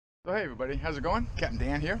So hey everybody, how's it going? Captain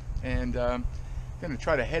Dan here, and I'm going to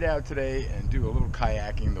try to head out today and do a little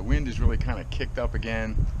kayaking. The wind is really kind of kicked up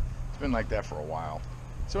again. It's been like that for a while.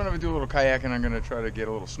 So whenever I do a little kayaking, I'm going to try to get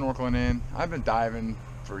a little snorkeling in. I've been diving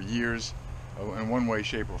for years in one way,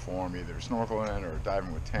 shape, or form, either snorkeling or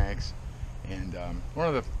diving with tanks. And one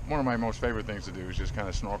of my most favorite things to do is just kind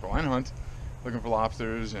of snorkel and hunt, looking for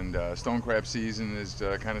lobsters, and stone crab season is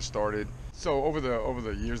kind of started. So over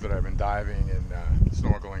the years that I've been diving and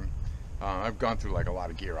snorkeling, I've gone through like a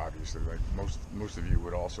lot of gear, obviously, like most of you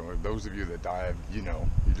would also. Those of you that dive, you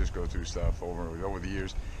just go through stuff over the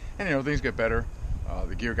years, and things get better.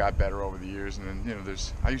 The gear got better over the years, and then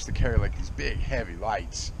I used to carry like these big heavy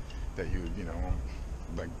lights that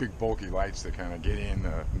like big bulky lights that kind of get in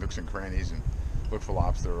nooks and crannies and look for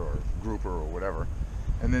lobster or grouper or whatever.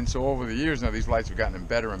 And then so over the years now, these lights have gotten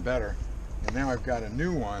better and better, and now I've got a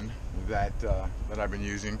new one that I've been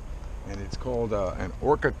using, and it's called an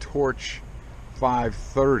OrcaTorch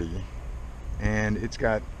D530, and it's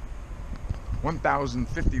got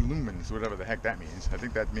 1050 lumens, whatever the heck that means. I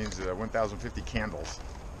think that means 1050 candles,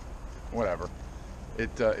 whatever.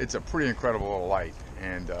 It's a pretty incredible little light,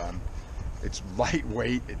 and it's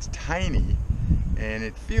lightweight, it's tiny, and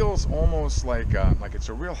it feels almost like it's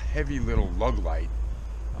a real heavy little lug light.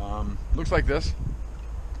 Looks like this,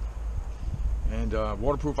 and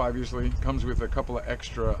waterproof, obviously. Comes with a couple of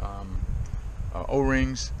extra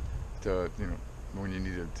O-rings to when you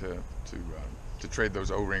need to trade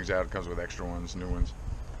those O-rings out. It comes with extra ones, new ones,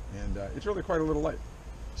 and it's really quite a little light.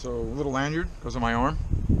 So a little lanyard goes on my arm,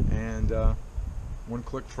 and one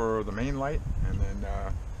click for the main light, and then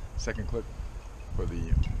second click for the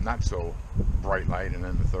not so bright light, and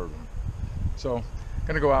then the third one. So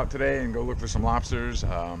gonna go out today and go look for some lobsters.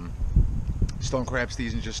 Stone crab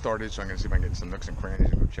season just started, so I'm gonna see if I can get some nooks and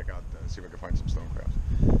crannies and go check out, see if I can find some stone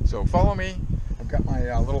crabs. So follow me. I've got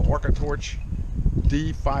my little OrcaTorch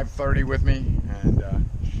D530 with me, and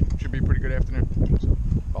should be a pretty good afternoon. So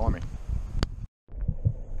follow me.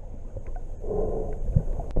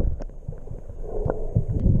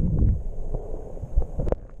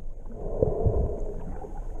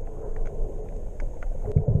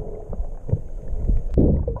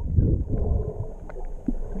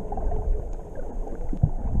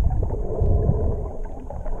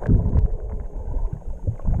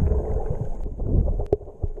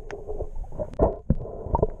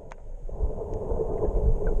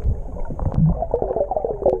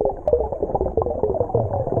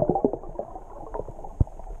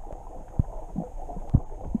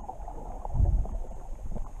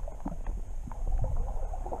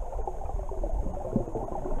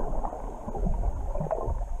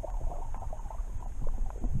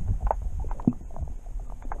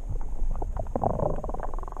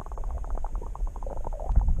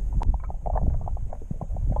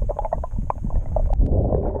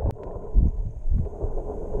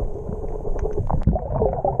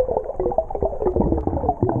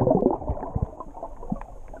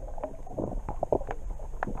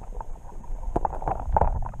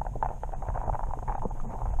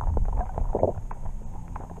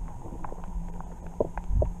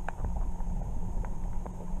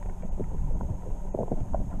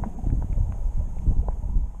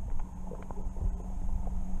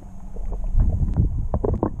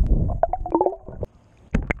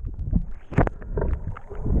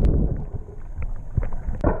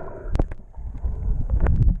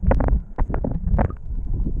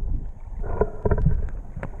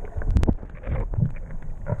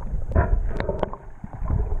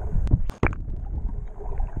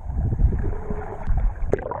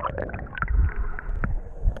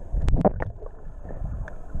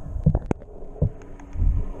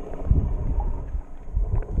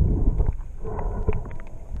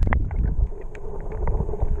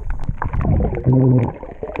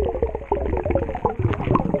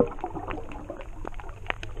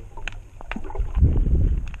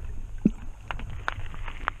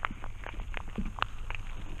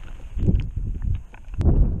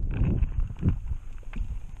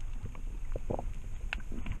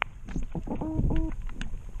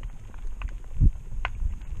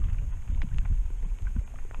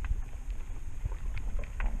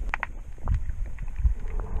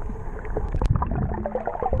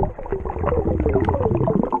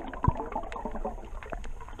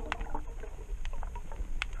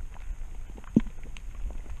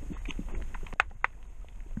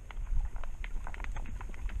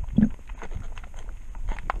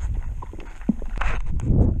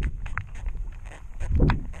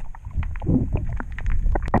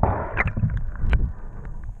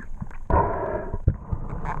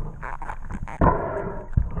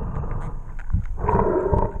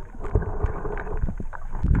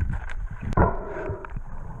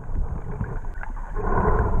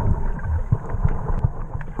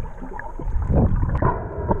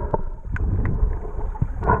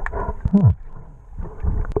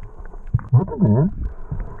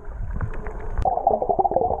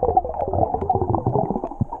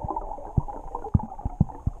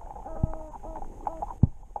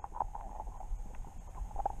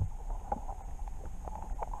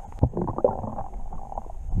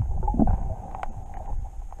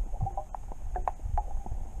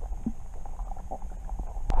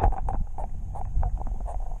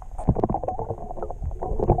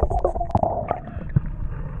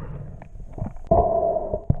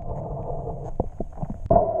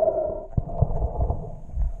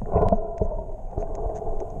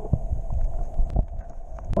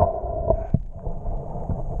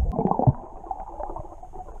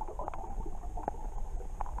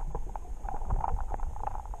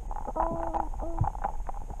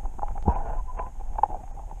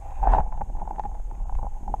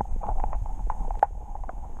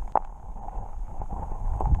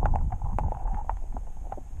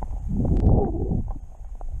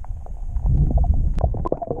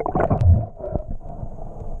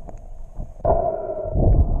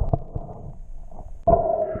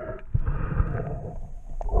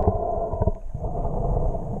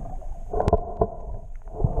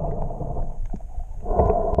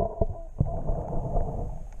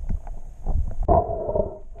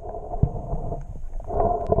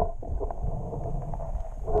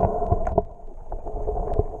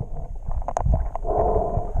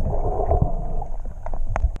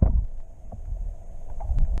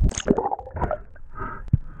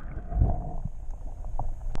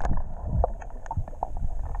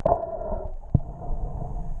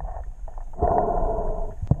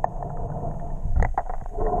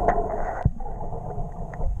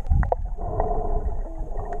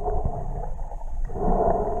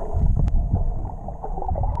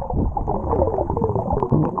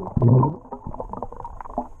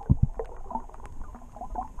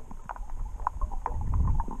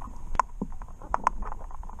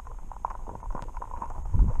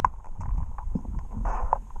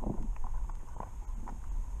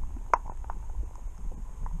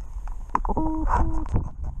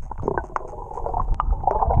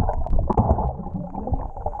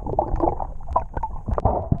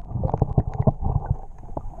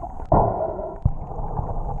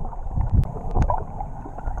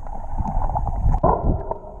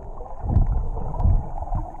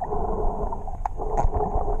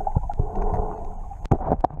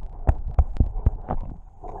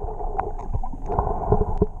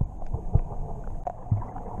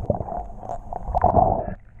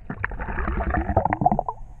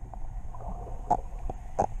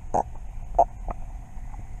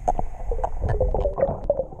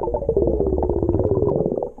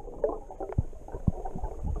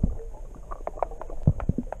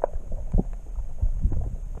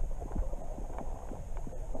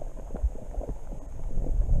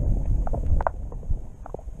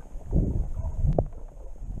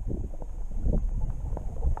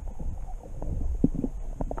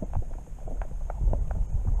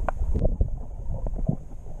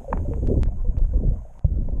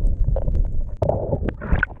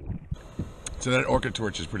 So that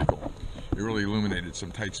OrcaTorch is pretty cool. It really illuminated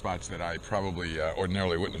some tight spots that I probably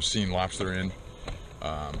ordinarily wouldn't have seen lobster in.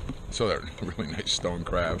 So that really nice stone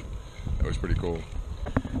crab. That was pretty cool.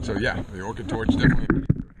 So yeah, the OrcaTorch definitely.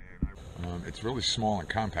 It's really small and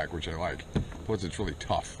compact, which I like. Plus, it's really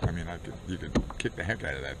tough. I mean, you could kick the heck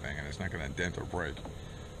out of that thing, and it's not going to dent or break.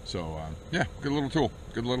 So yeah, good little tool,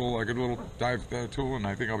 good little dive tool, and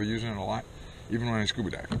I think I'll be using it a lot, even when I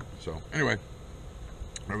scuba dive. So anyway,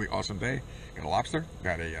 really awesome day. Got a lobster,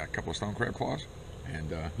 got a couple of stone crab claws,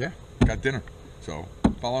 and yeah, got dinner. So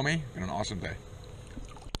follow me, and an awesome day.